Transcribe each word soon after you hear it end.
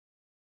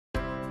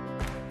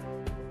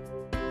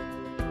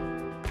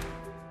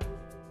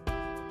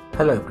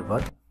Hello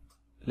everyone.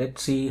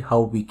 Let's see how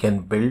we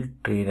can build,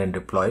 train and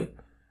deploy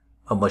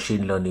a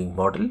machine learning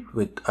model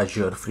with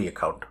Azure free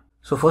account.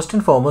 So first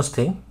and foremost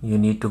thing, you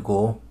need to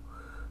go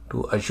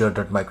to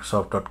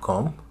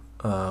azure.microsoft.com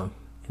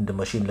in the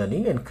machine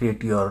learning and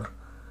create your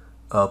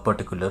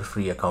particular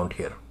free account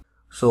here.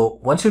 So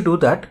once you do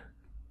that,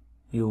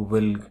 you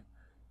will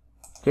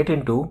get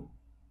into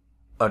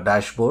a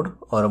dashboard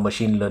or a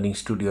machine learning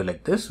studio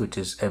like this, which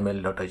is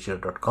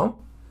ml.azure.com.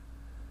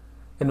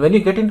 And when you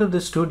get into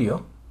this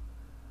studio,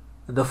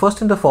 the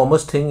first and the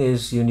foremost thing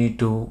is you need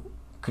to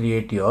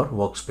create your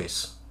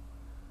workspace.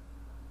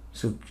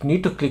 So you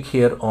need to click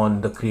here on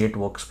the create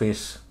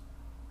workspace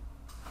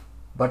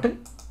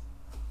button,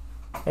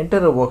 enter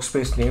a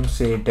workspace name,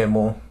 say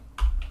demo,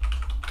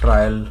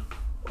 trial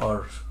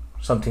or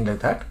something like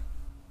that,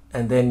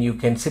 and then you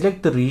can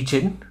select the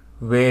region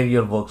where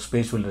your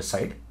workspace will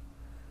reside.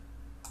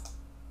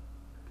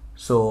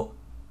 So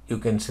you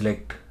can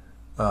select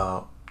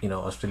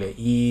Australia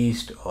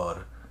East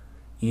or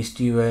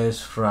East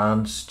US,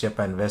 France,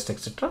 Japan West,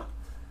 etc.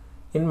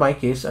 In my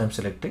case, I'm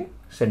selecting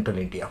Central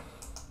India.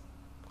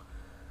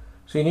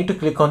 So you need to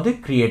click on the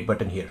create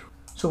button here.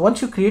 So once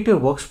you create your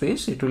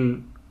workspace, it will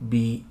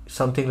be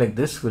something like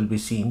this will be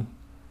seen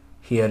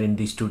here in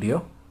the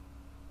studio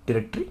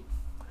directory.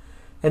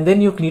 And then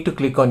you need to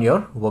click on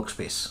your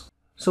workspace.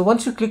 So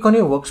once you click on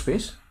your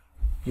workspace,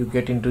 you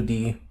get into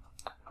the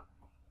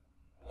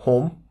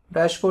home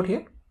dashboard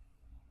here,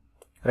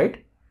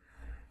 right?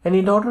 And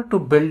in order to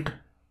build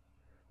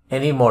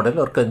any model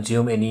or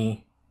consume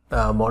any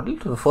model,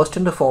 the first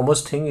and the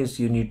foremost thing is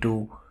you need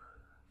to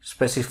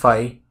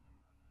specify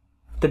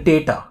the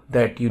data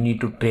that you need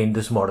to train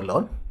this model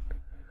on.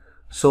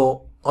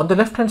 So on the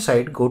left hand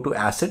side, go to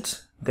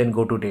assets, then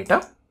go to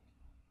data.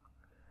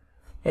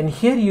 And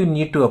here you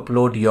need to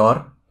upload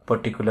your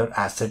particular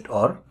asset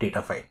or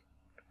data file.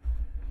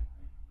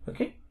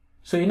 Okay.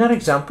 So in our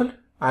example,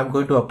 I'm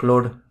going to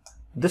upload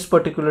this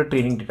particular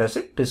training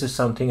dataset. This is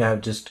something I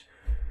have just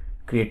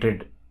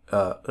created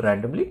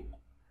randomly.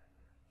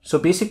 So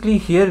basically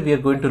here we are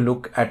going to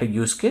look at a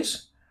use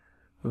case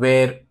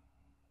where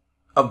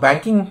a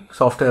banking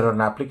software or an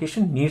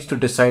application needs to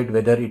decide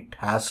whether it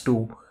has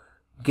to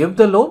give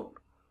the loan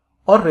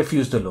or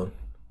refuse the loan.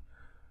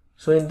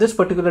 So in this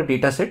particular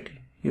data set,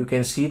 you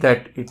can see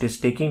that it is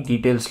taking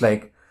details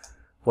like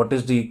what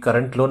is the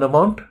current loan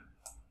amount,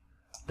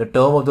 the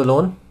term of the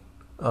loan,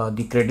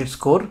 the credit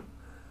score,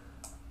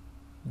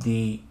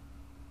 the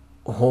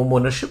home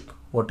ownership,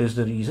 what is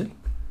the reason,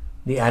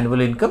 the annual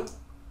income,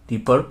 the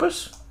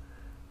purpose,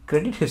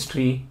 credit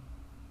history,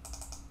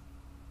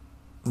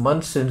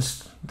 months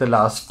since the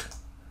last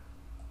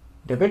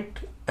debit,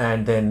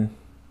 and then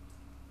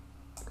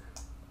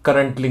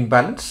current link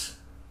balance,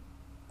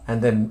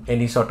 and then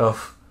any sort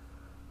of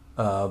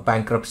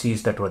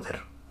bankruptcies that were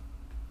there.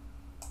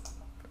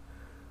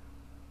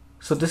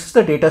 So this is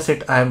the data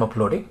set I am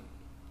uploading.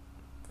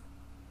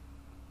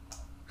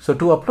 So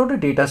to upload a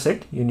data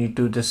set, you need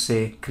to just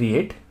say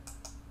create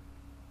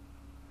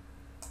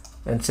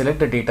and select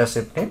the data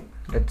set name.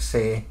 Let's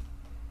say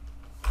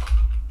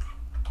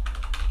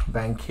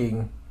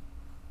banking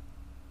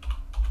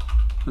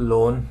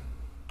loan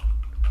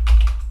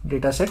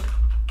dataset.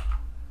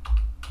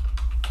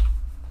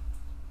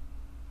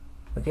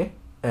 Okay,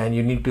 and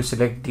you need to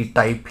select the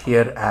type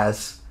here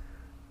as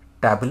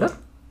tabular,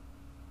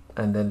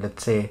 and then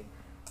let's say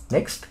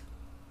next.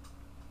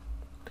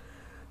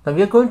 Now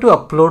we are going to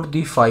upload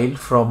the file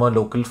from a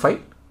local file,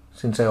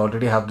 since I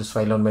already have this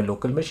file on my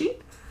local machine,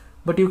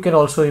 but you can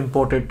also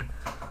import it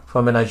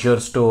from an Azure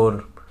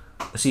store,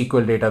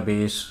 SQL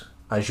database,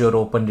 Azure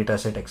Open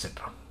Dataset,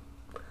 etc.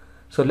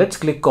 So let's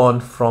click on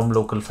from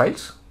local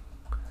files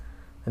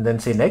and then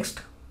say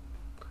next.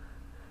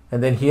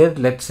 And then here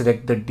let's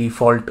select the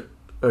default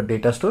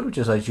data store, which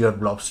is Azure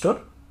Blob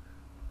Store,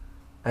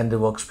 and the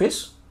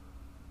workspace,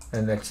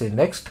 and let's say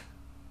next.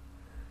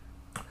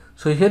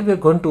 So here we are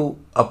going to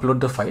upload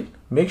the file.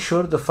 Make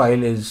sure the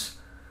file is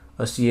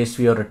a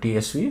CSV or a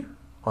TSV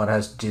or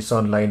has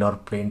JSON line or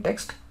plain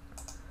text.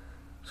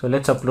 So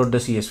let's upload the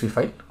CSV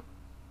file.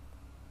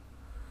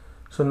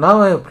 So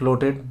now I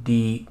uploaded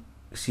the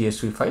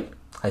CSV file.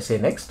 I say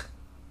next,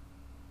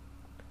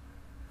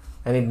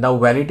 and it now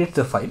validates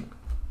the file.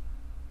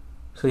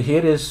 So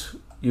here is,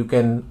 you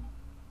can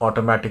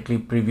automatically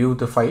preview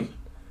the file,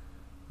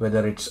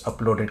 whether it's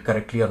uploaded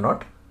correctly or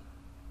not.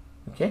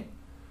 Okay,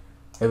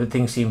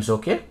 everything seems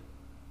okay.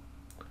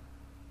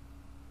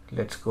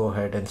 Let's go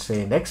ahead and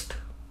say next.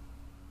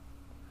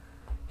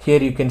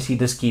 Here you can see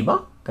the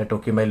schema that,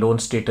 okay, my loan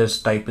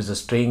status type is a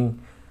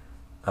string,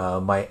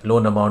 my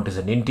loan amount is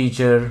an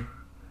integer,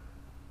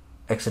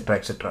 etc,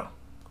 etc.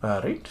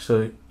 Right,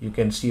 so you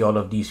can see all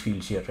of these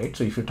fields here, right?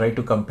 So if you try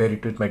to compare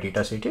it with my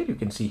data set here, you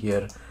can see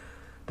here,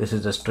 this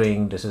is a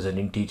string, this is an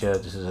integer,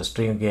 this is a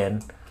string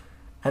again,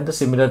 and the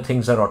similar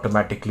things are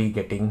automatically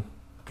getting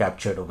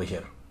captured over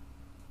here.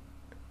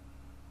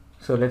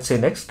 So let's say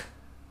next.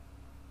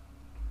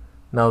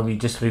 Now we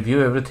just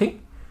review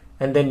everything,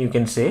 and then you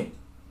can say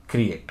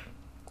create.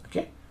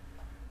 Okay,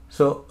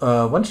 So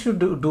once you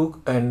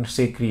do and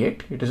say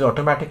create, it is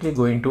automatically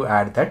going to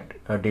add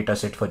that data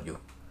set for you.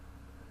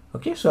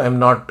 Okay, so I'm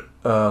not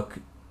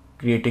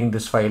creating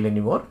this file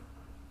anymore.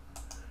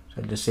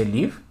 So I'll just say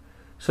leave.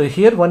 So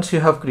here, once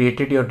you have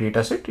created your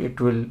data set, it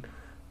will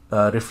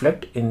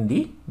reflect in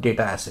the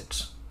data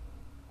assets.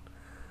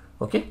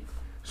 Okay,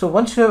 so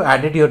once you have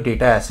added your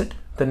data asset,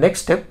 the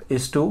next step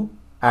is to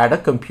add a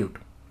compute.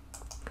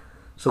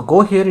 So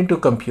go here into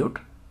compute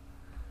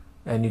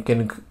and you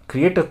can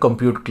create a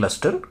compute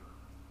cluster.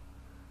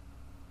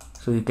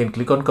 So you can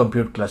click on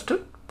compute cluster.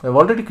 I've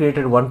already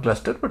created one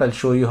cluster, but I'll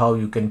show you how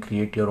you can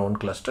create your own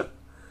cluster.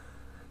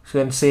 So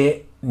you can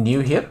say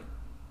new here,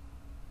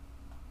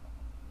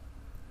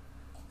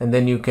 and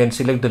then you can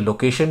select the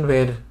location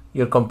where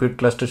your compute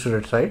cluster should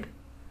reside.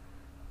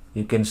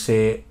 You can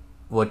say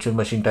virtual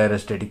machine type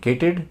is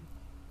dedicated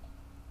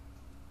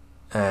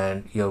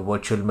and your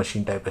virtual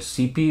machine type is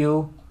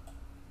CPU,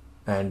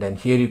 and then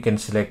here you can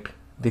select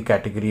the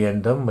category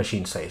and the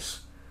machine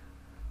size.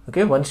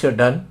 Okay, once you're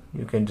done,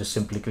 you can just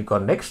simply click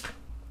on next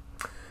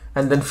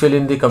and then fill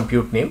in the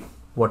compute name,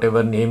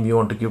 whatever name you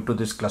want to give to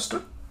this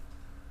cluster.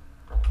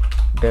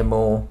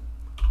 Demo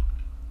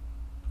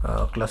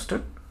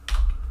cluster,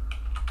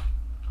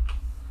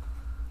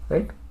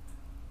 right?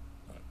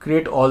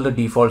 Create all the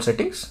default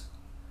settings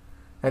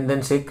and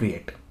then say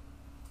create.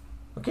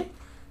 Okay,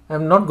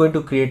 I'm not going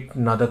to create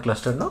another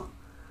cluster now,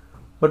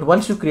 but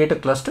once you create a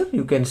cluster,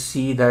 you can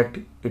see that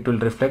it will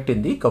reflect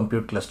in the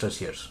compute clusters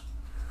here.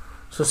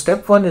 So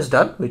step 1 is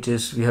done, which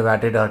is we have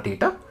added our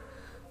data.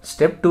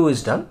 Step 2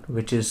 is done,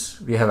 which is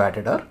we have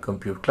added our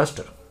compute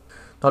cluster.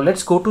 Now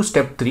let's go to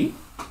step 3,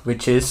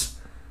 which is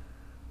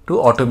to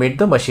automate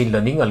the machine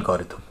learning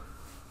algorithm.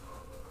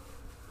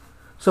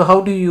 So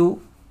how do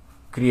you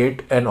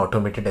create an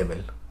automated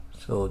ML?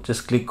 So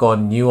just click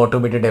on new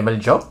automated ML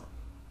job.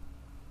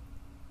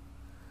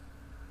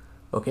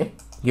 Okay,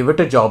 give it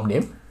a job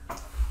name.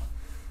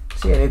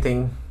 Say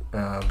anything,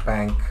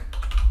 bank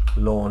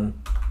loan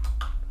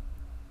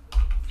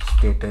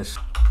status.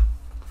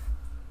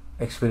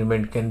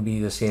 Experiment can be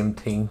the same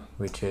thing,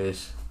 which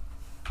is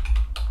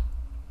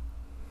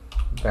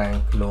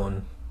bank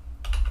loan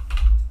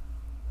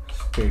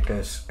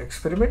status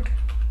experiment.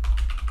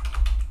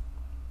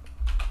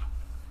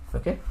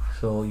 Okay,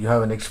 so you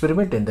have an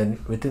experiment, and then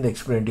within the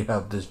experiment you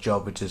have this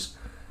job, which is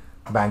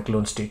bank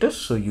loan status.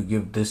 So you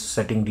give this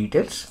setting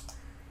details,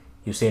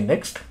 you say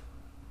next.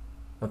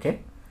 Okay,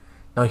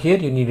 now here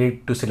you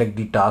needed to select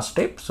the task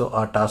type. So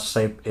our task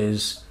type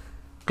is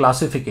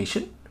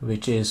classification,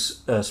 which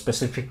is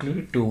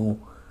specifically to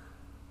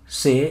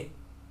say,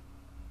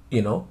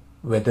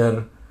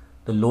 whether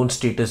the loan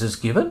status is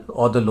given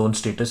or the loan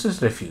status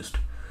is refused.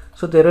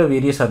 So there are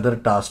various other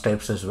task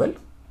types as well.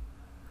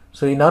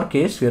 So in our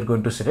case, we are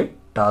going to select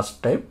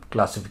task type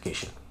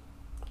classification.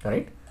 All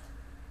right.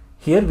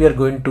 Here we are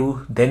going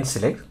to then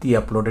select the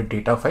uploaded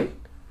data file,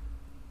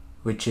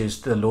 which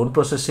is the loan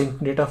processing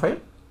data file,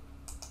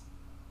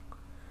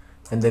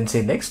 and then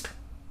say next.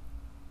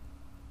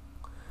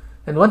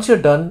 And once you're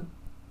done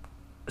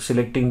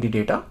selecting the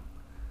data,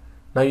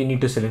 now you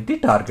need to select the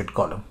target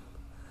column.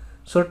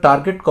 So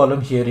target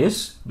column here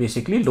is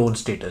basically loan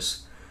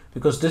status,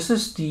 because this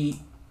is the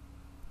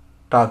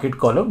target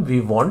column we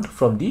want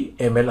from the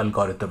ML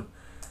algorithm,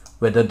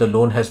 whether the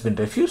loan has been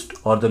refused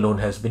or the loan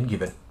has been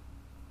given.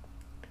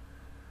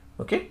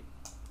 Okay,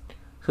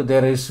 so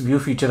there is view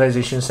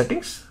featureization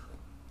settings,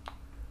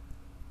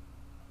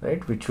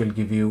 right, which will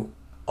give you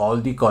all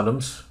the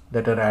columns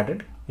that are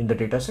added in the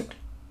dataset.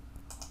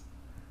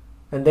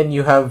 And then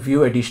you have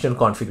view additional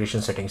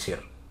configuration settings here.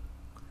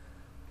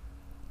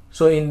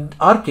 So in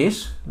our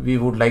case, we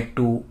would like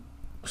to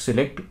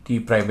select the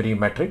primary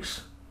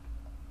metrics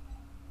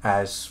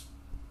as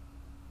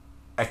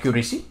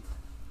accuracy,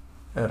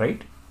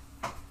 right?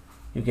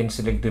 You can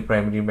select the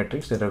primary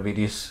metrics. There are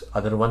various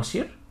other ones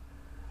here.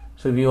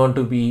 So we want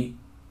to be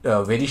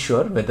very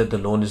sure whether the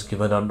loan is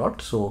given or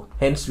not. So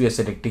hence we are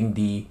selecting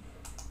the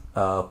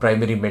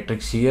primary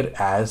metrics here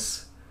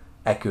as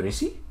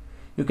accuracy.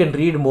 You can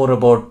read more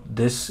about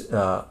this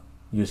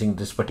using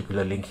this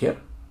particular link here.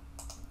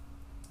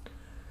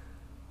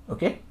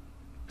 Okay,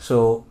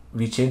 so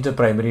we change the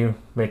primary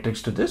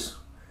matrix to this,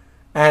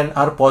 and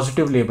our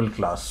positive label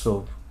class.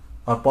 So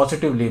our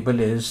positive label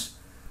is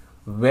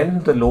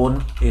when the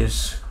loan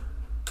is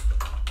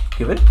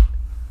given,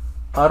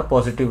 our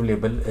positive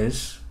label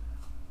is,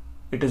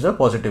 it is a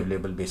positive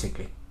label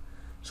basically.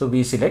 So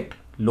we select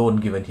loan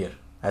given here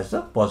as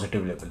the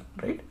positive label,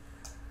 right?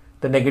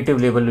 The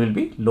negative label will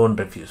be loan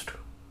refused.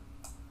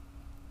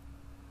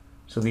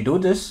 So we do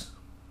this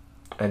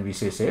and we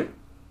say save.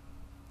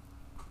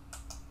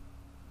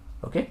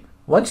 Okay,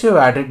 once you have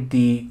added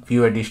the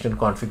view additional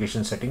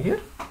configuration setting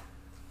here,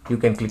 you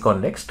can click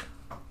on next.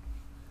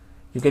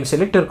 You can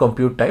select your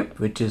compute type,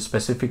 which is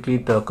specifically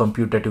the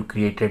compute that you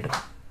created,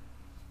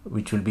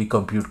 which will be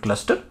compute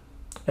cluster.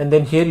 And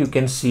then here you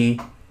can see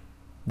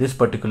this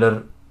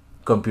particular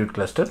compute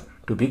cluster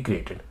to be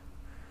created.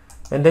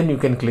 And then you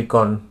can click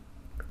on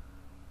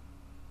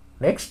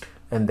next,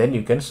 and then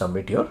you can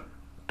submit your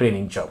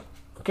training job.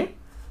 Okay,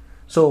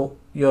 So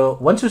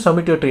once you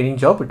submit your training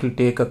job, it will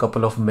take a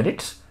couple of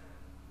minutes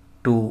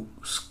to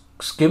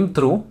skim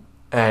through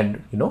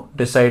and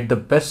decide the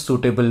best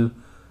suitable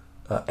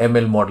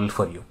ML model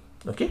for you.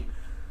 Okay,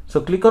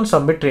 so click on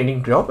submit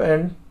training job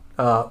and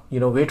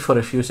wait for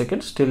a few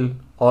seconds till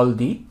all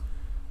the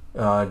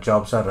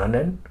jobs are run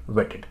and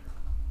vetted.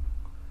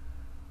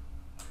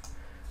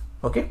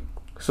 Okay,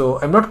 so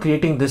I'm not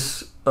creating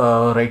this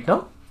right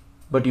now,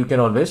 but you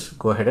can always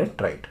go ahead and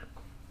try it.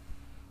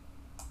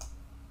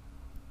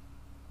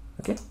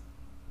 Okay,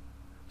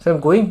 so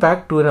I'm going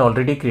back to an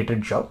already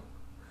created job.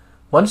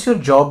 Once your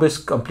job is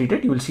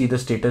completed, you will see the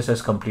status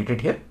as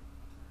completed here.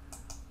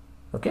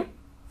 Okay,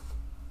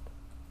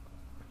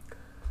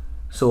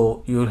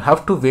 so you will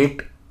have to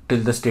wait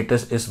till the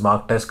status is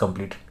marked as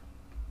completed.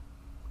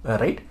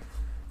 Right,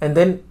 and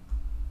then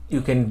you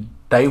can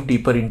dive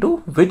deeper into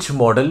which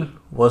model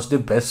was the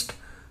best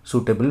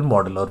suitable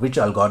model or which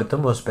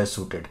algorithm was best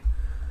suited.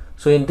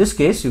 So in this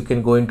case, you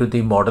can go into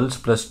the models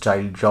plus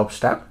child jobs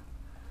tab,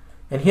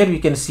 and here we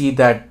can see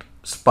that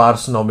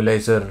sparse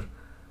normalizer,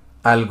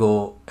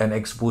 algo and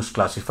XBoost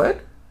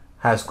classifier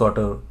has got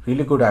a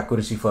really good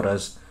accuracy for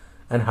us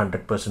and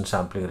 100%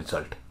 sampling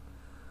result.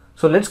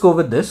 So let's go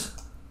with this.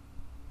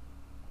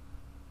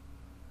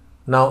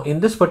 Now in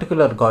this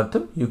particular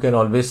algorithm, you can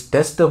always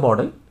test the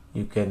model.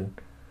 You can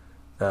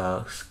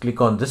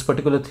click on this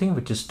particular thing,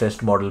 which is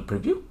test model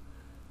preview,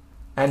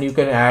 and you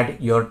can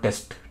add your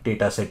test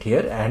data set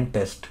here and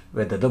test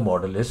whether the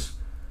model is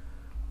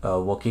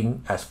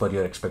working as per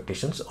your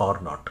expectations or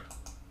not.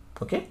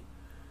 Okay,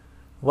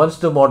 once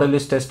the model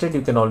is tested, you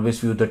can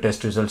always view the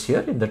test results here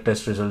in the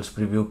test results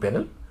preview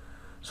panel.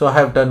 So I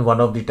have done one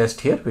of the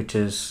test here, which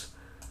is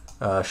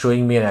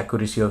showing me an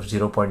accuracy of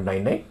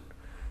 0.99,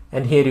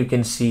 and here you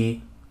can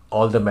see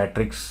all the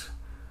metrics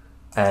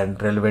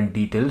and relevant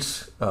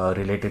details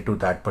related to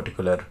that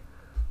particular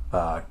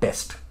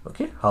test.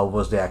 Okay, how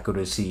was the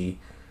accuracy,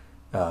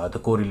 the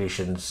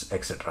correlations,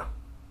 etc.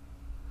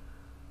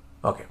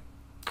 Okay,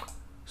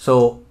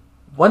 so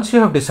once you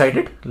have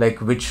decided like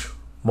which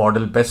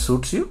model best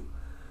suits you,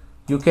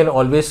 you can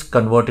always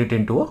convert it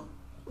into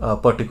a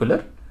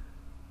particular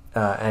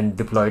and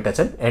deploy it as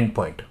an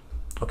endpoint.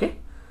 Okay,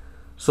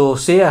 so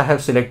say I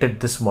have selected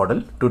this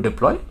model to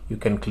deploy. You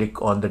can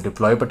click on the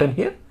deploy button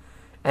here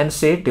and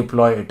say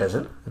deploy it as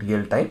a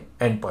real-time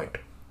endpoint.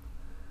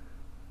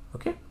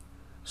 Okay,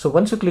 so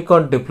once you click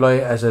on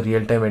deploy as a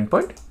real-time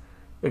endpoint,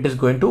 it is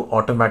going to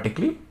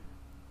automatically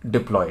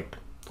deploy it.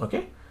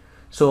 Okay,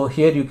 so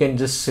here you can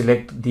just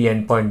select the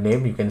endpoint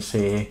name. You can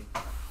say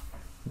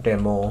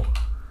demo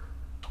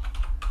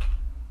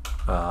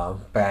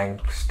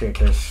bank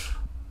status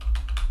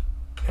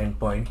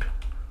endpoint.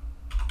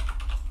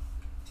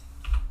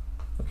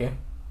 Okay,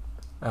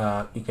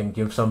 you can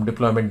give some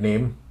deployment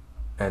name,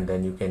 and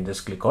then you can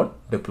just click on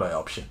deploy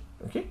option.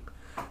 Okay,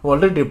 we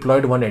already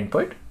deployed one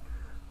endpoint.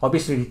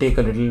 Obviously, it will take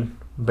a little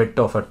bit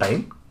of a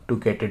time to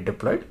get it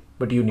deployed,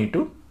 but you need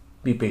to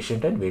be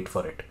patient and wait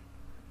for it.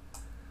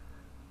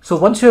 So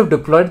once you have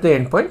deployed the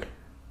endpoint,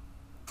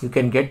 you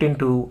can get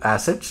into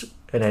assets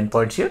and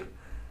endpoints here,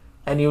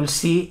 and you will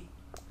see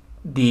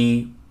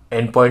the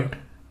endpoint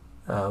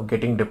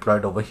getting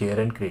deployed over here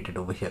and created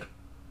over here.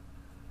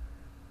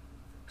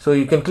 So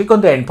you can click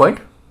on the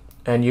endpoint,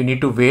 and you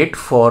need to wait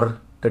for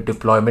the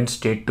deployment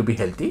state to be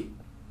healthy.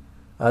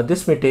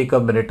 This may take a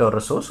minute or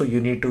so, so you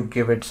need to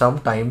give it some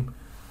time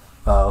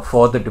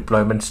for the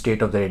deployment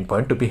state of the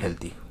endpoint to be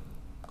healthy.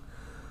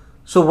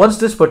 So once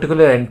this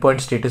particular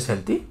endpoint state is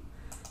healthy,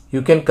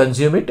 you can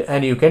consume it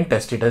and you can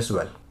test it as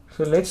well.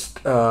 So let's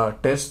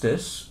test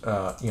this.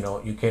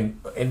 You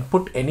can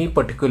input any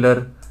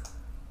particular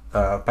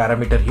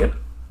parameter here,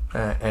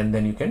 and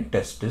then you can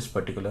test this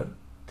particular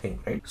thing,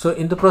 right? So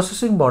in the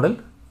processing model,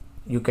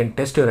 you can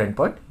test your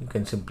endpoint. You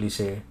can simply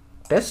say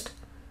test,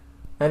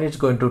 and it's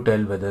going to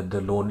tell whether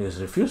the loan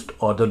is refused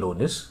or the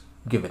loan is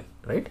given,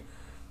 right?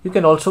 You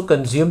can also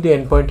consume the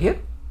endpoint here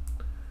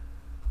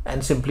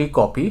and simply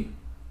copy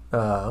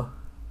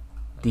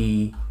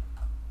the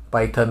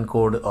Python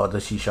code or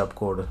the C#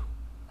 code,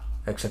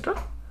 etc.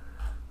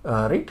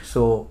 Right,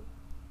 so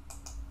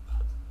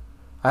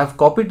I have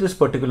copied this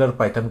particular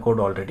Python code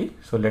already.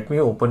 So let me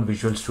open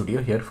Visual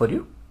Studio here for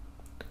you.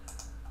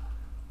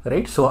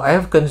 Right, so I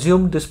have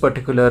consumed this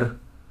particular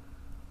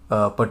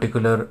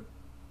Python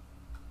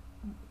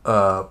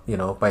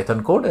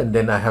code, and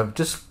then I have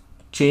just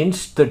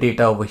changed the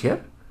data over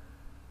here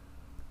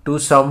to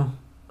some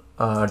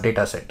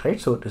data set, right?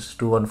 So this is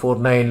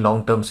 2149,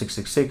 long term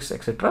 666,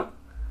 etc.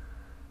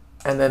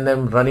 And then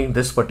I'm running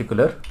this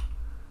particular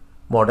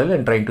model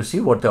and trying to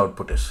see what the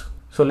output is.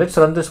 So let's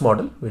run this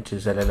model, which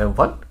is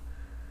LLM1,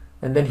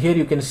 and then here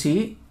you can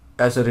see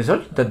as a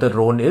result that the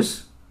loan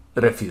is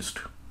refused.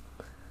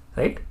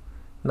 Right,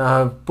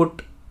 now I've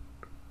put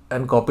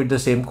and copied the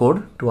same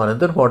code to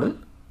another model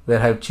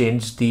where I've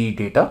changed the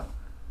data,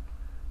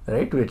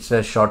 right, which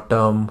says short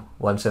term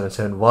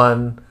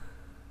 1771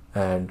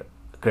 and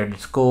credit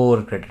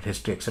score, credit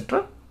history,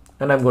 etc.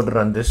 And I'm going to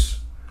run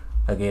this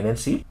again and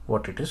see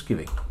what it is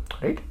giving.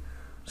 Right,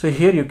 so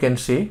here you can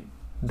say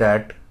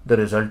that the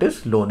result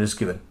is loan is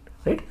given,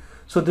 right?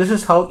 So this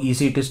is how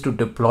easy it is to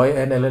deploy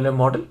an LLM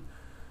model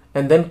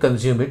and then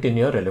consume it in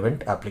your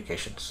relevant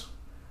applications.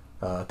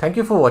 Thank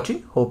you for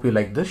watching. Hope you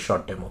like this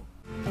short demo.